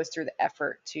then goes through the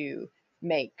effort to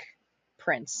make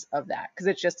prints of that because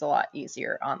it's just a lot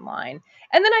easier online.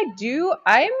 And then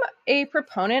I'm a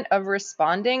proponent of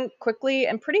responding quickly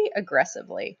and pretty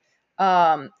aggressively.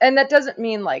 And that doesn't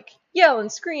mean like yell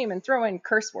and scream and throw in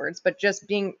curse words, but just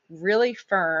being really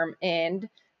firm and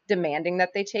demanding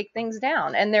that they take things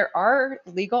down. And there are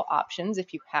legal options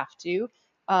if you have to,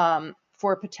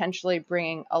 for potentially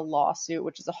bringing a lawsuit,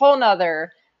 which is a whole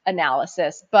nother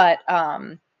analysis, but,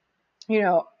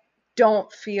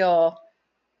 don't feel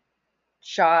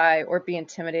shy or be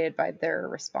intimidated by their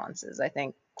responses. I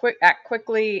think act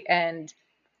quickly and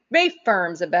maybe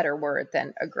firm's a better word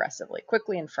than aggressively,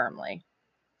 quickly and firmly.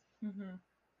 Mm-hmm.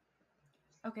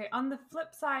 Okay, on the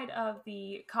flip side of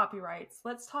the copyrights,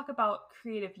 let's talk about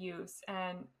creative use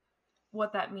and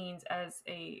what that means as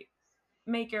a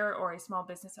maker or a small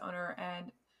business owner.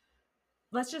 And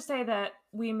let's just say that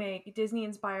we make Disney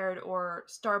inspired or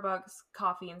Starbucks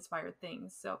coffee inspired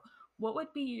things. So what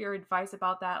would be your advice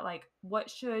about that? Like, what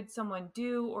should someone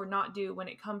do or not do when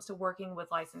it comes to working with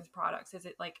licensed products? Is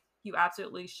it like you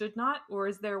absolutely should not, or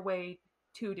is there a way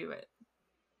to do it?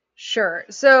 Sure.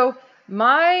 So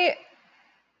my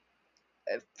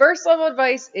first level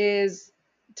advice is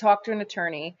talk to an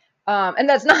attorney. And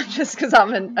that's not just because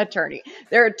I'm an attorney.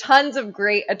 There are tons of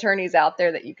great attorneys out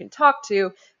there that you can talk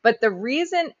to. But the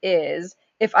reason is,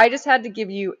 if I just had to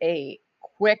give you a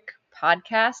quick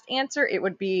podcast answer, it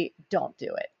would be don't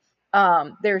do it.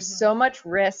 There's so much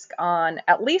risk on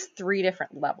at least 3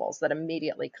 different levels that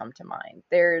immediately come to mind.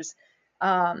 There's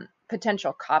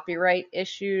potential copyright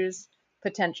issues,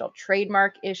 potential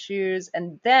trademark issues,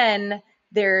 and then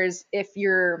there's, if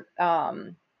you're,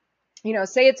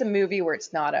 say it's a movie where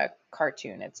it's not a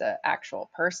cartoon, it's an actual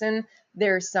person,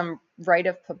 there's some right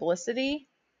of publicity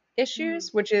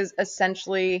issues, which is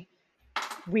essentially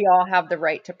we all have the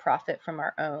right to profit from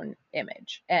our own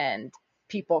image, and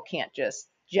people can't just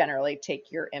generally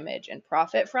take your image and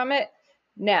profit from it.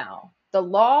 Now, the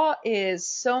law is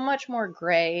so much more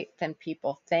gray than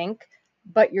people think,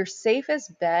 but your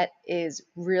safest bet is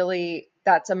really,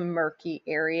 that's a murky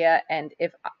area. And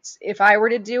if I were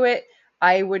to do it,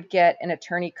 I would get an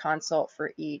attorney consult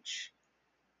for each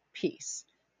piece.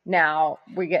 Now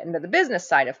we get into the business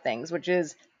side of things, which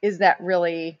is that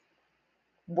really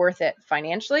worth it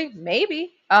financially?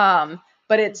 Maybe.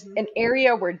 But it's an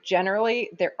area where generally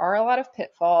there are a lot of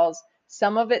pitfalls.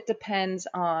 Some of it depends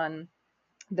on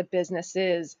the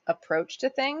business's approach to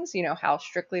things, how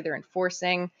strictly they're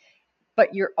enforcing.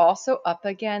 But you're also up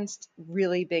against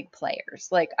really big players.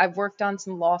 Like, I've worked on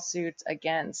some lawsuits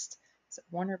against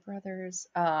Warner Brothers,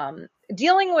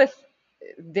 dealing with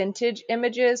vintage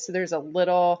images. So there's a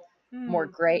little more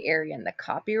gray area in the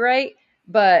copyright.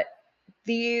 But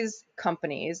these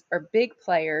companies are big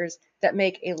players that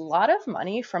make a lot of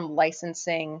money from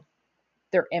licensing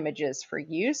their images for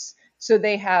use. So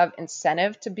they have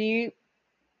incentive to be,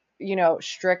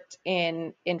 strict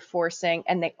in enforcing,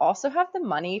 and they also have the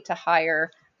money to hire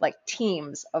like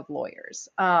teams of lawyers.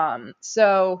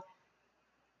 So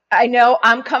I know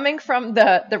I'm coming from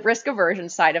the risk aversion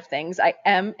side of things. I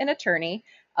am an attorney,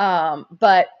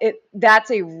 but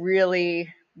that's a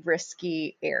really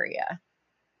risky area.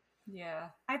 Yeah.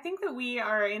 I think that we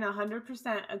are in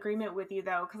 100% agreement with you,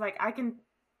 though, because like I can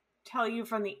tell you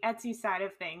from the Etsy side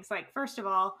of things, like, first of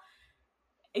all,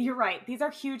 you're right. These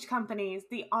are huge companies.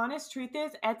 The honest truth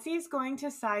is Etsy is going to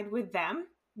side with them,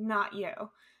 not you.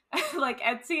 Like,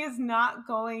 Etsy is not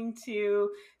going to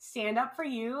stand up for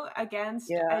you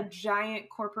against a giant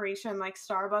corporation like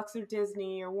Starbucks or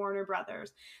Disney or Warner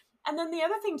Brothers. And then the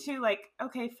other thing too, like,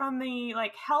 okay, from the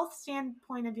like health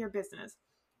standpoint of your business,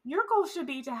 your goal should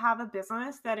be to have a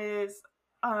business that is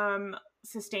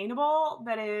sustainable,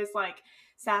 that is like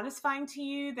satisfying to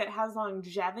you, that has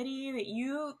longevity, that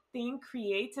you think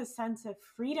creates a sense of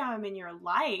freedom in your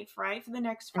life, right? For the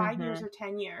next 5 years or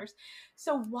 10 years.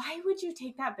 So why would you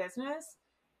take that business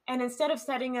and, instead of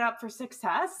setting it up for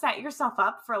success, set yourself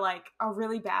up for like a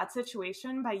really bad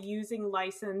situation by using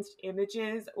licensed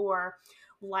images or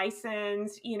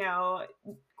licensed,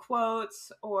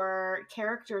 quotes or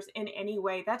characters in any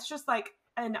way? That's just like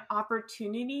an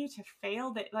opportunity to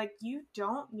fail that like you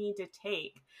don't need to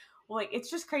take. Like, it's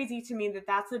just crazy to me that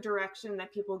that's the direction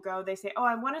that people go. They say, oh,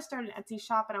 I want to start an Etsy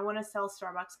shop and I want to sell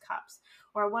Starbucks cups,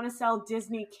 or I want to sell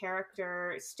Disney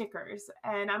character stickers.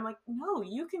 And I'm like, no,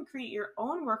 you can create your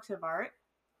own works of art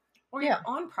or Yeah. your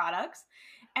own products,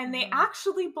 and they Mhm.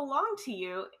 actually belong to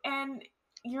you, and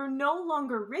you're no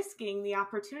longer risking the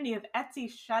opportunity of Etsy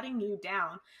shutting you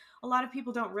down. A lot of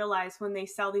people don't realize when they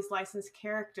sell these licensed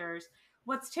characters,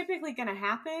 what's typically going to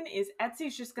happen is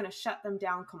Etsy's just going to shut them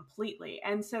down completely.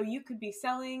 And so you could be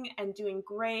selling and doing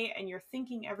great, and you're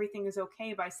thinking everything is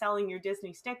okay by selling your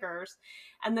Disney stickers.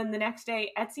 And then the next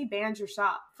day, Etsy bans your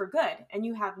shop for good, and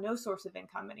you have no source of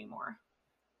income anymore.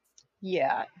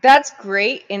 Yeah, that's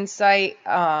great insight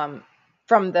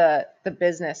from the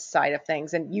business side of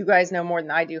things. And you guys know more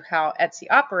than I do how Etsy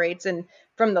operates. And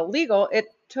from the legal, it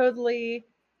totally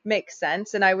makes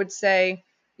sense. And I would say,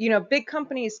 big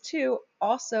companies too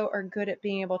also are good at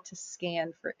being able to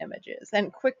scan for images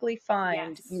and quickly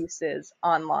find Yes. uses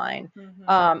online.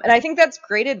 Mhm. And I think that's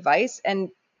great advice. And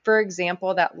for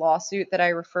example, that lawsuit that I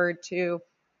referred to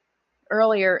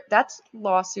earlier, that's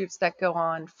lawsuits that go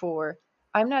on for,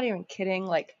 I'm not even kidding,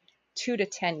 like 2 to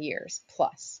 10 years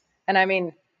plus. And I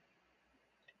mean,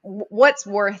 what's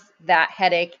worth that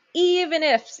headache, even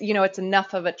if, it's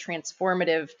enough of a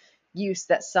transformative use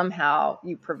that somehow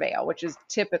you prevail, which is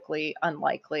typically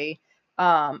unlikely.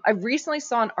 I recently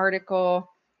saw an article.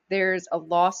 There's a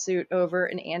lawsuit over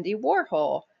an Andy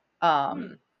Warhol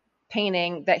Hmm.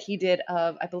 painting that he did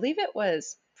of, I believe it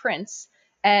was Prince,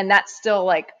 and that's still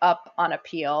like up on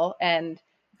appeal. And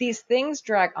these things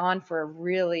drag on for a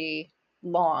really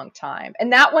long time.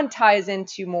 And that one ties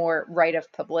into more right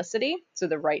of publicity, so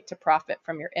the right to profit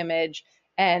from your image,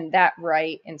 and that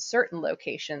right in certain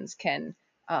locations can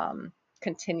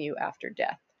continue after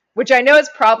death, which I know is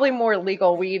probably more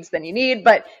legal weeds than you need,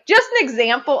 but just an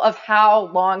example of how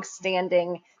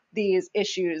long-standing these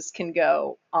issues can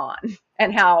go on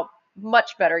and how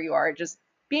much better you are just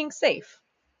being safe.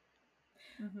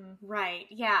 Mhm. Right.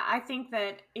 Yeah. I think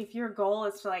that if your goal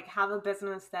is to like have a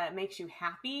business that makes you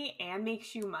happy and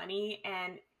makes you money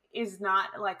and is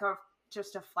not like a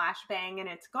just a flashbang and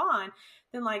it's gone,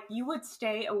 then like you would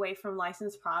stay away from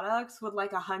licensed products with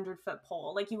like 100-foot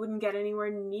pole. Like you wouldn't get anywhere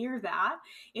near that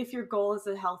if your goal is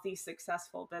a healthy,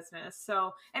 successful business.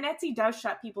 So, and Etsy does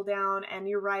shut people down. And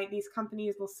you're right, these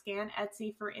companies will scan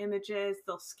Etsy for images,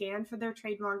 they'll scan for their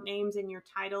trademark names in your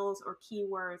titles or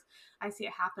keywords. I see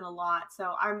it happen a lot.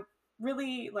 So I'm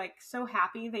really like so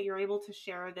happy that you're able to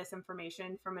share this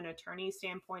information from an attorney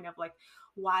standpoint of like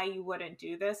why you wouldn't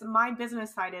do this. My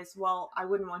business side is, well, I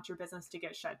wouldn't want your business to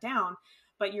get shut down,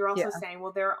 but you're also Yeah. saying,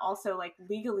 well, they're also like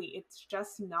legally it's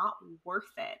just not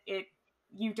worth it.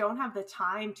 You don't have the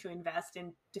time to invest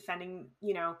in defending,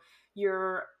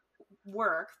 your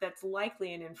work that's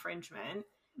likely an infringement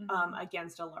Mhm.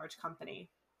 against a large company.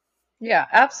 Yeah,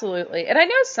 absolutely. And I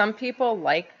know some people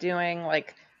like doing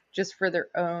like just for their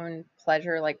own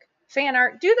pleasure, like fan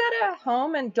art. Do that at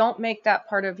home and don't make that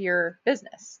part of your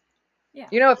business. Yeah.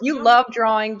 If you You don't love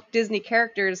drawing Disney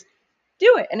characters,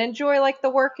 do it and enjoy like the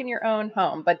work in your own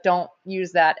home, but don't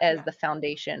use that as yeah, the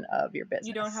foundation of your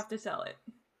you don't business. have to sell it.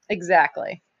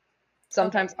 Exactly.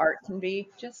 Sometimes Okay. art can be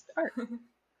just art.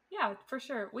 Yeah, for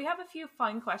sure. We have a few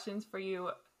fun questions for you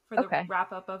for the Okay.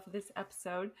 wrap up of this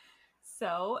episode.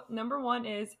 So, number one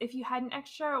is if you had an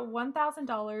extra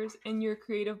 $1,000 in your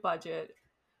creative budget,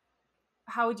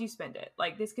 how would you spend it?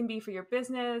 Like, this can be for your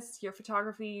business, your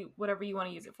photography, whatever you want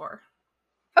to use it for.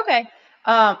 Okay.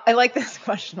 I like this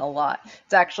question a lot.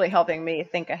 It's actually helping me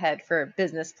think ahead for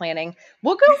business planning.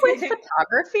 We'll go with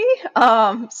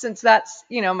photography, since that's,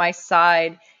 my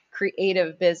side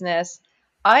creative business.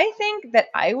 I think that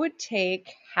I would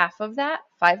take half of that,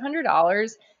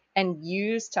 $500, and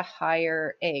use to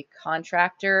hire a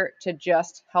contractor to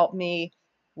just help me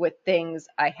with things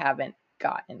I haven't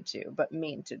gotten to, but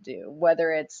mean to do,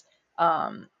 whether it's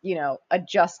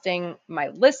adjusting my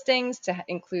listings to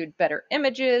include better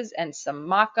images and some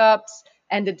mock-ups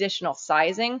and additional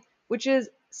sizing, which is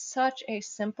such a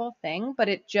simple thing, but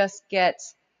it just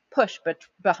gets pushed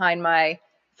behind my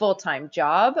full-time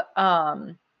job.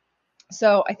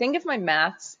 So I think if my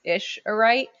maths ish are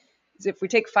right, is if we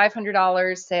take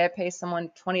 $500, say I pay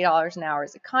someone $20 an hour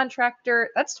as a contractor,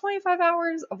 that's 25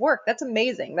 hours of work. That's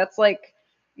amazing. That's like,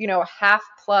 half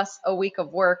plus a week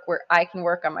of work where I can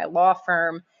work on my law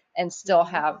firm and still Mhm.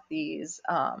 have these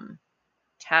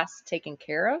tasks taken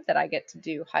care of that I get to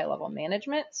do high level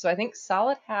management. So I think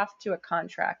solid half to a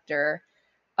contractor.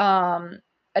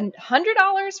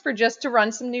 $100 for just to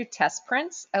run some new test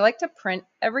prints. I like to print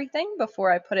everything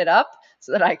before I put it up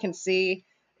so that I can see,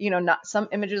 not some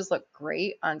images look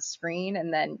great on screen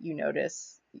and then you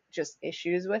notice just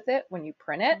issues with it when you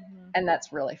print it. Mm-hmm. And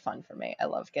that's really fun for me. I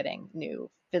love getting new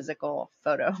physical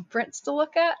photo prints to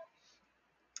look at.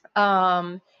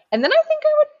 And then I think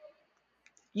I would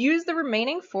use the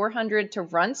remaining 400 to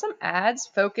run some ads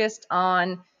focused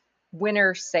on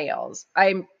winter sales.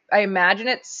 I imagine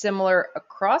it's similar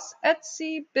across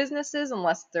Etsy businesses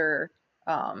unless they're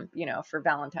for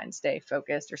Valentine's Day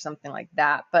focused or something like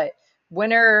that. But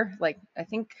winter, like I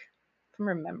think if I'm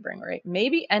remembering right,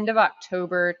 maybe end of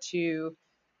October to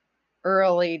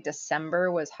early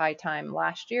December was high time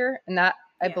last year. And that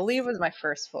I believe was my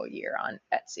first full year on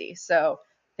Etsy. So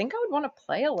I think I would want to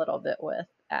play a little bit with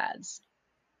ads.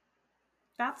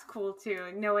 That's cool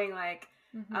too, knowing like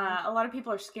a lot of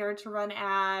people are scared to run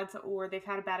ads or they've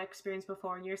had a bad experience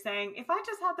before. And you're saying, if I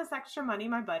just had this extra money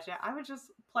in my budget, I would just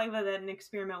play with it and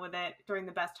experiment with it during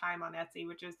the best time on Etsy,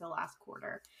 which is the last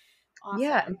quarter. Awesome.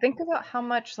 Yeah, and think about how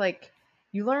much like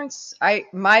you learn.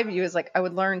 My view is like I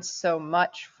would learn so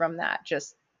much from that,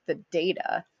 just the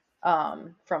data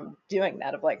from doing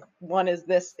that of like one is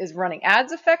running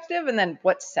ads effective, and then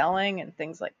what's selling and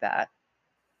things like that.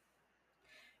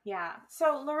 Yeah.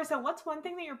 So Larissa, what's one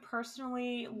thing that you're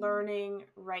personally learning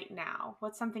right now?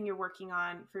 What's something you're working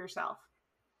on for yourself?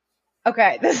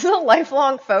 Okay, this is a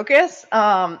lifelong focus,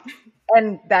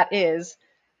 and that is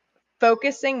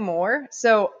focusing more.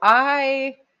 So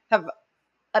I have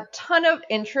a ton of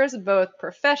interest both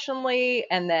professionally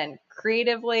and then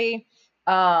creatively.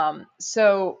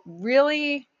 So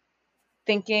really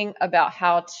thinking about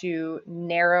how to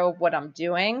narrow what I'm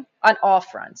doing on all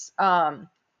fronts.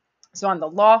 So on the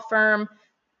law firm,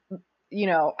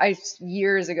 I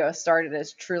years ago started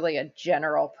as truly a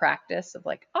general practice of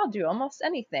like, I'll do almost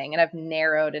anything. And I've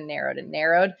narrowed and narrowed and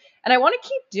narrowed. And I want to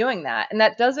keep doing that. And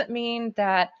that doesn't mean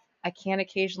that I can't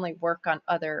occasionally work on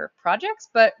other projects.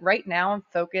 But right now I'm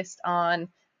focused on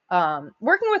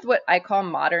working with what I call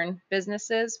modern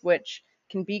businesses, which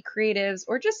can be creatives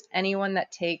or just anyone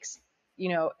that takes,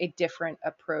 a different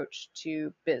approach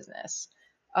to business.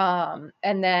 And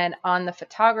then on the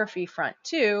photography front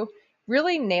too,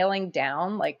 really nailing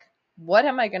down like what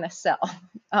am I going to sell?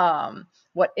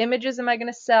 What images am I going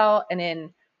to sell and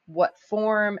in what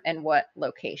form and what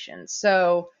location?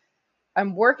 So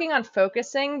I'm working on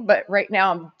focusing, but right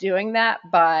now I'm doing that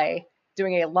by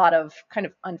doing a lot of kind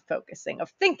of unfocusing of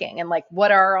thinking and like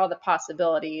what are all the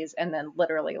possibilities and then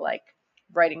literally like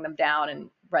writing them down and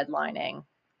redlining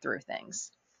through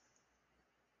things.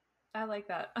 I like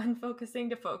that.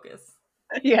 Unfocusing to focus.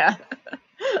 Yeah.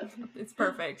 It's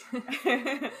perfect.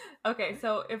 Okay,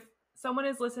 so if someone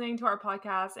is listening to our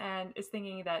podcast and is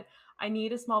thinking that I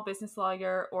need a small business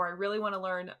lawyer or I really want to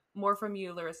learn more from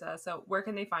you, Larissa, so where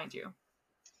can they find you?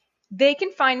 They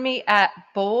can find me at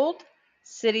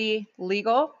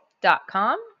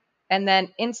boldcitylegal.com and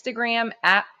then Instagram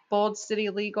at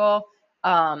boldcitylegal.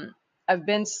 I've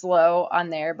been slow on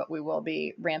there, but we will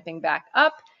be ramping back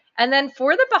up. And then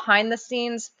for the behind the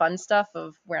scenes fun stuff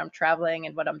of where I'm traveling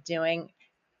and what I'm doing,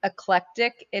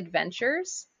 Eclectic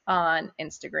Adventures on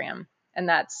Instagram. And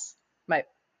that's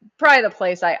probably the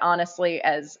place I honestly,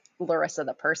 as Larissa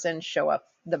the person, show up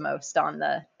the most on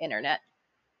the internet.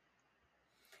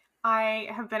 I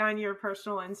have been on your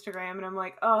personal Instagram and I'm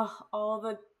like, oh, all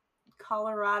the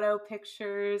Colorado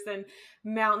pictures and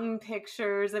mountain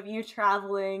pictures of you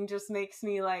traveling just makes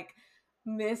me like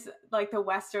miss like the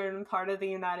western part of the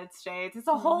United States. It's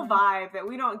a whole vibe that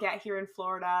we don't get here in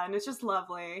Florida and it's just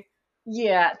lovely.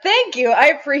 Yeah, thank you. I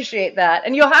appreciate that.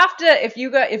 And you'll have to if you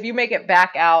make it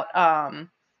back out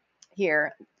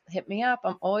here, hit me up.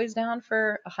 I'm always down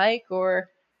for a hike or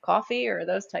coffee or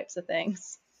those types of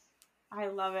things. I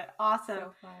love it. Awesome.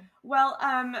 So fun. Well,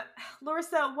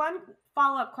 Larissa, one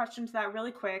follow-up question to that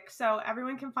really quick. So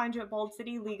everyone can find you at Bold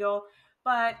City Legal,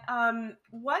 but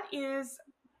what is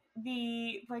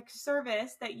the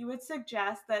service that you would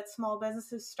suggest that small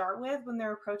businesses start with when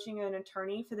they're approaching an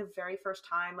attorney for the very first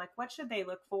time? Like what should they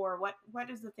look for? What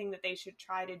is the thing that they should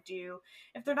try to do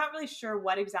if they're not really sure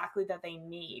what exactly that they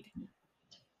need?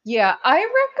 Yeah, I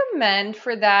recommend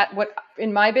for that what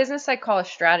in my business I call a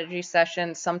strategy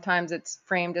session. Sometimes it's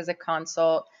framed as a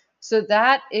consult. So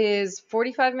that is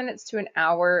 45 minutes to an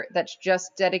hour that's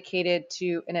just dedicated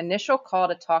to an initial call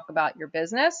to talk about your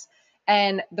business.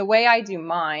 And the way I do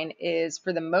mine is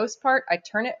for the most part, I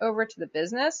turn it over to the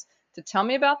business to tell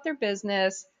me about their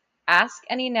business, ask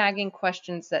any nagging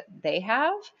questions that they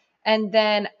have, and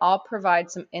then I'll provide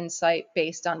some insight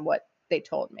based on what they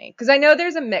told me. Because I know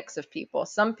there's a mix of people.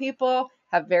 Some people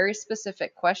have very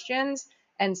specific questions,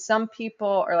 and some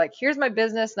people are like, here's my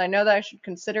business, and I know that I should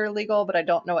consider legal, but I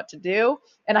don't know what to do.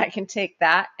 And I can take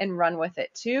that and run with it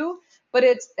too. But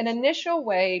it's an initial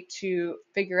way to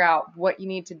figure out what you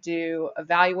need to do,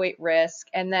 evaluate risk,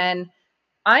 and then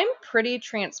I'm pretty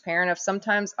transparent of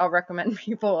sometimes I'll recommend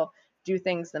people do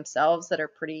things themselves that are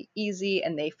pretty easy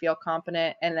and they feel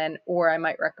competent. And then, or I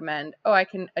might recommend, oh, I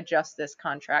can adjust this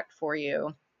contract for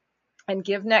you and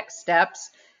give next steps.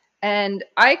 And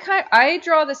I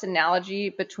draw this analogy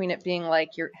between it being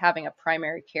like you're having a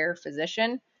primary care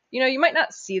physician. You might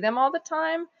not see them all the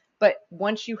time, but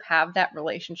once you have that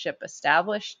relationship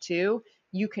established too,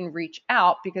 you can reach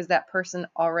out because that person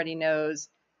already knows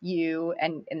you,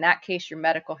 and in that case, your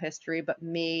medical history, but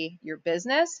me, your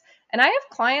business. And I have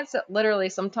clients that literally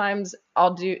sometimes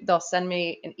they'll send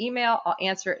me an email, I'll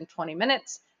answer it in 20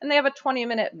 minutes, and they have a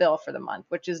 20-minute bill for the month,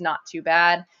 which is not too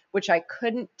bad, which I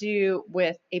couldn't do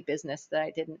with a business that I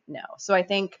didn't know. So I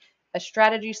think a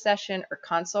strategy session or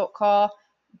consult call,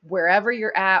 wherever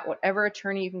you're at, whatever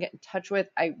attorney you can get in touch with,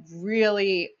 I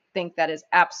really think that is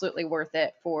absolutely worth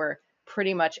it for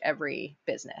pretty much every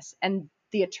business. And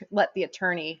let the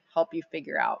attorney help you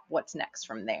figure out what's next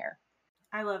from there.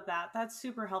 I love that. That's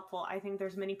super helpful. I think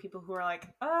there's many people who are like,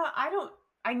 I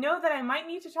know that I might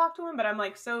need to talk to him, but I'm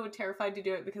like so terrified to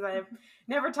do it because I have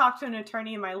never talked to an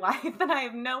attorney in my life, and I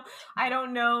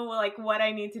don't know like what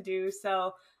I need to do.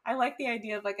 So I like the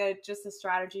idea of like just a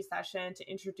strategy session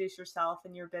to introduce yourself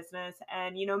and your business.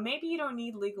 And, maybe you don't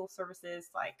need legal services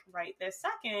like right this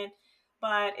second,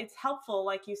 but it's helpful,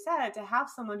 like you said, to have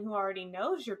someone who already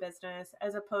knows your business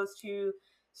as opposed to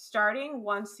starting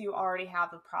once you already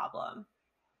have a problem.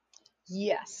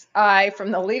 Yes, from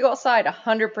the legal side,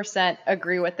 100%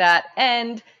 agree with that,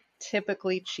 and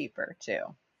typically cheaper too.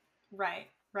 Right.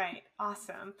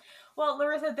 Awesome. Well,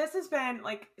 Larissa, this has been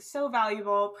like so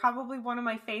valuable. Probably one of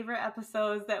my favorite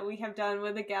episodes that we have done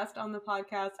with a guest on the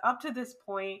podcast up to this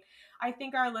point. I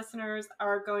think our listeners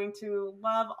are going to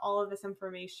love all of this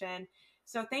information.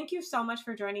 So thank you so much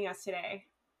for joining us today.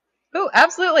 Oh,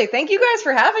 absolutely. Thank you guys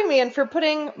for having me and for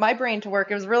putting my brain to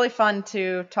work. It was really fun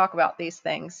to talk about these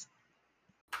things.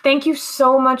 Thank you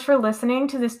so much for listening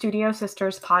to the Studio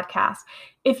Sisters podcast.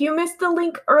 If you missed the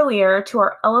link earlier to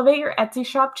our Elevate Your Etsy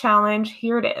Shop challenge,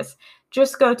 here it is.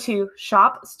 Just go to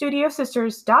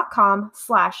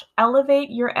shopstudiosisters.com/elevate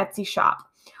your Etsy shop.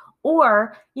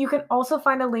 Or you can also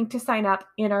find a link to sign up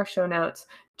in our show notes.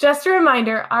 Just a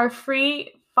reminder, our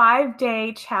free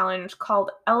 5-day challenge called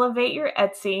Elevate Your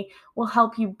Etsy will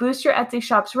help you boost your Etsy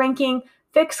shop's ranking,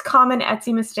 fix common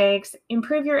Etsy mistakes,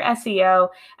 improve your SEO,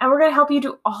 and we're going to help you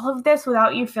do all of this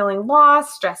without you feeling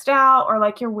lost, stressed out, or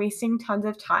like you're wasting tons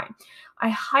of time. I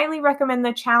highly recommend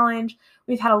the challenge.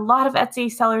 We've had a lot of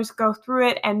Etsy sellers go through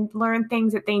it and learn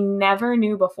things that they never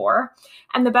knew before.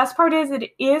 And the best part is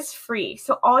it is free.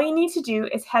 So all you need to do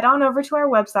is head on over to our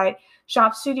website,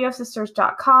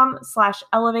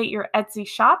 shopstudiosisters.com/elevate your Etsy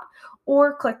shop,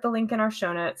 or click the link in our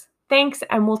show notes. Thanks,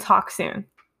 and we'll talk soon.